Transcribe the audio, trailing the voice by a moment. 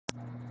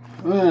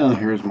Well,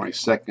 here's my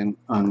second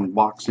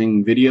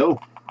unboxing video.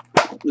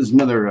 This is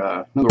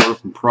another order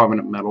from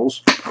Provident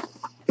Metals.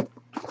 I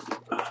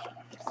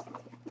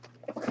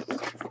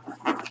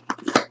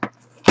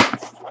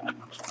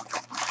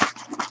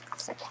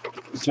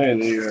tell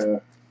you,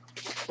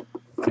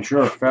 they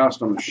sure are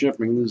fast on the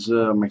shipping. This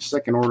is my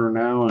second order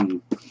now,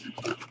 and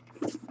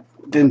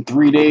within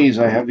 3 days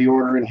I have the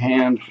order in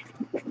hand.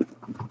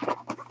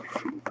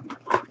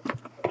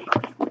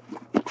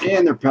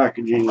 And their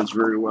packaging is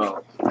very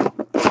well.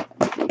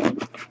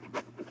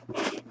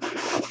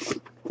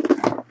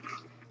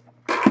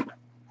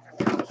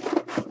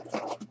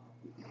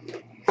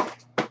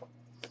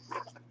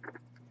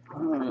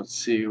 Let's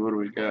see, what do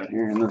we got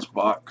here in this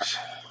box?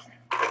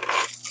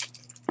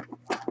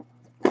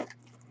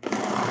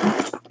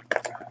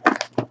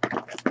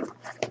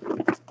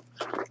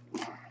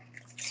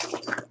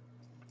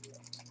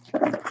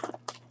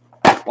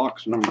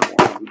 Box number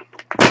 1.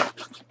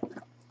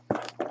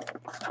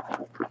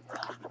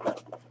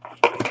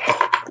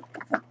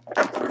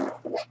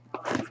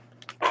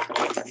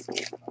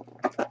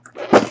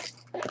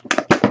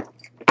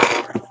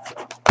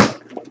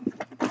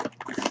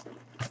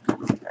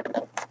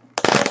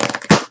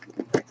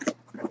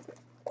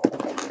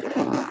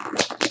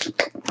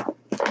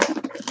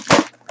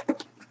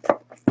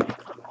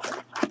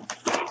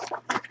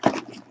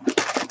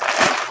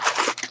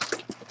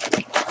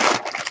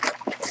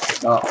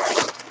 Oh.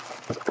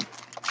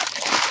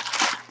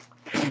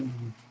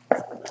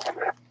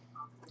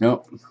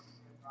 Nope.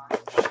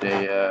 Just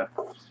a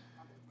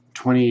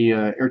 20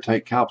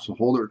 airtight capsule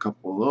holder, a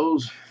couple of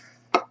those.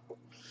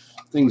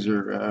 Things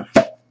are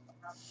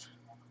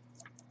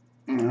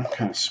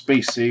kind of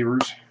space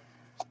savers.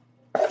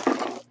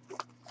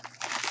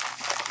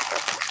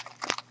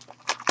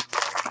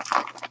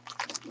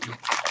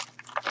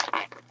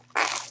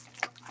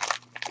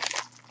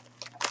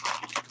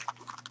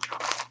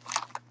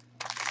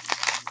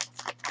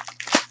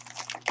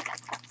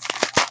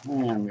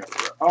 And we got,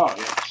 oh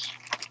yes.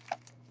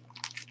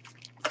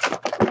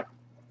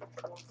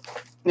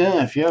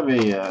 If you have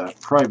a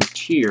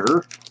privateer,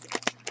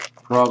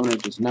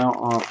 Provident is now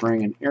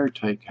offering an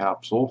airtight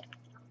capsule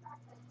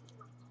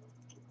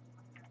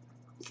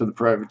for the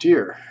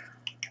privateer.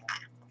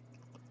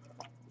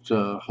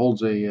 It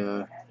holds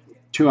a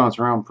 2-ounce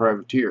round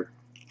privateer.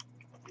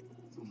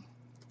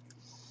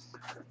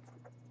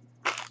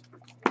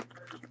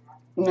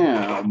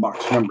 Now,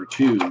 box number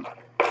 2.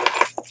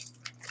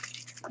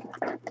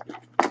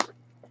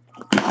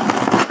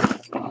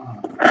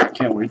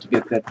 Can't wait to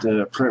get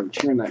that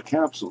privateer in that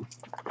capsule,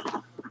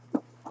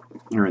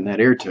 or in that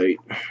airtight.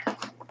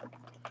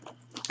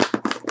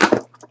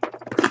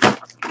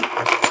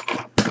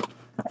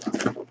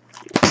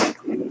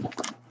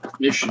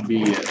 This should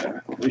be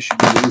no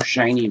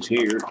shinies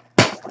here.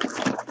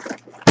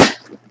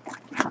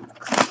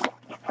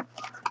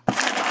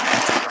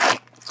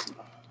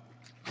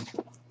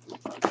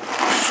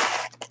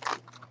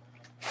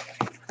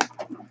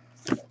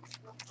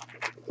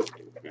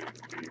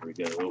 Here we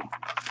go.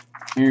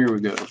 Here we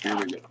go. Here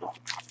we go.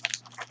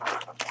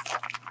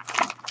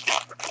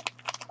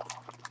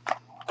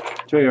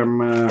 Tell you,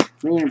 I'm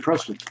really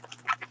impressed with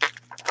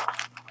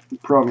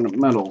Provident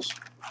Metals.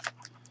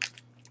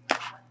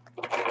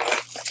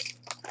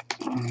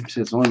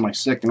 It's only my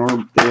second order,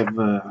 but they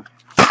have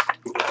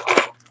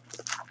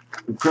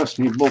impressed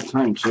me both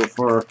times so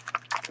far.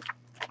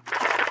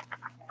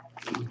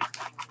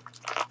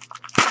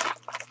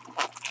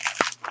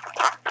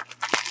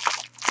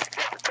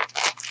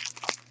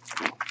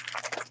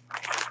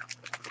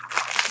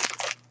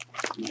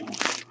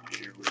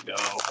 Here we go.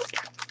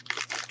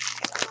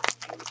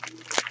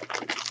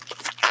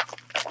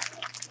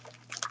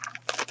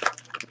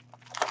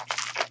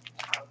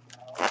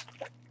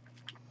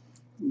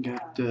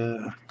 Got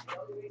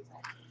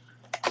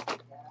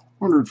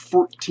ordered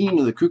 14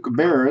 of the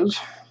Kookaburras.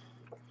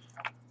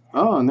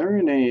 Oh, and they're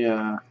in a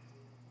oh,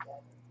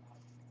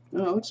 it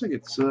looks like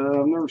it's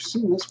I've never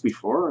seen this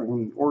before. I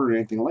haven't ordered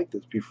anything like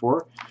this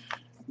before,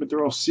 but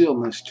they're all sealed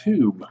in this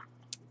tube.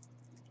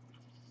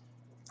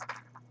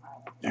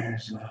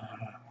 There's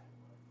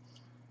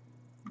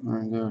there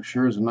we go.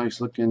 Sure is a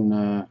nice looking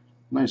round,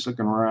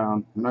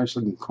 nice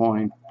looking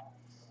coin.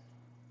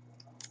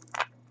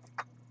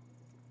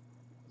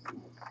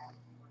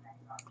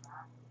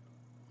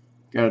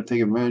 Got to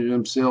take advantage of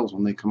them sales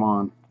when they come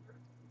on.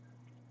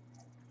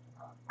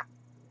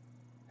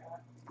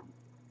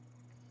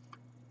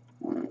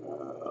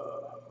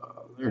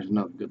 There's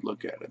another good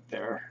look at it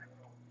there.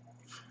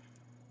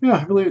 Yeah,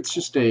 I believe it's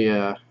just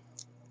a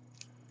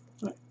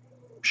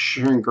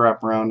shrink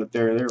wrap around it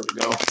there. There we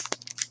go.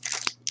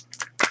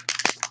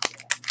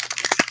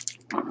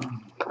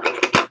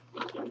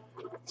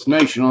 It's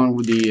nice, you know,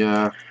 with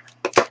the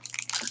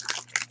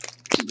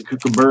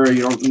Kookaburra,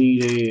 you don't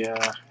need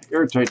a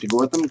airtight to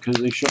go with them because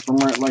they ship them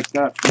right like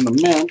that from the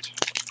mint.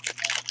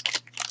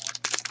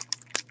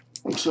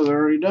 So they're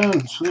already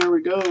done. So there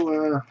we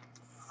go.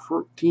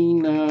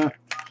 14 of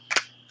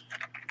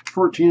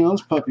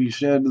those puppies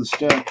to add to the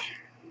stack.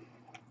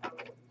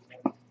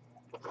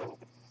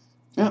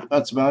 Yeah,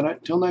 that's about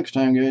it. Till next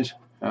time, guys.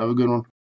 Have a good one.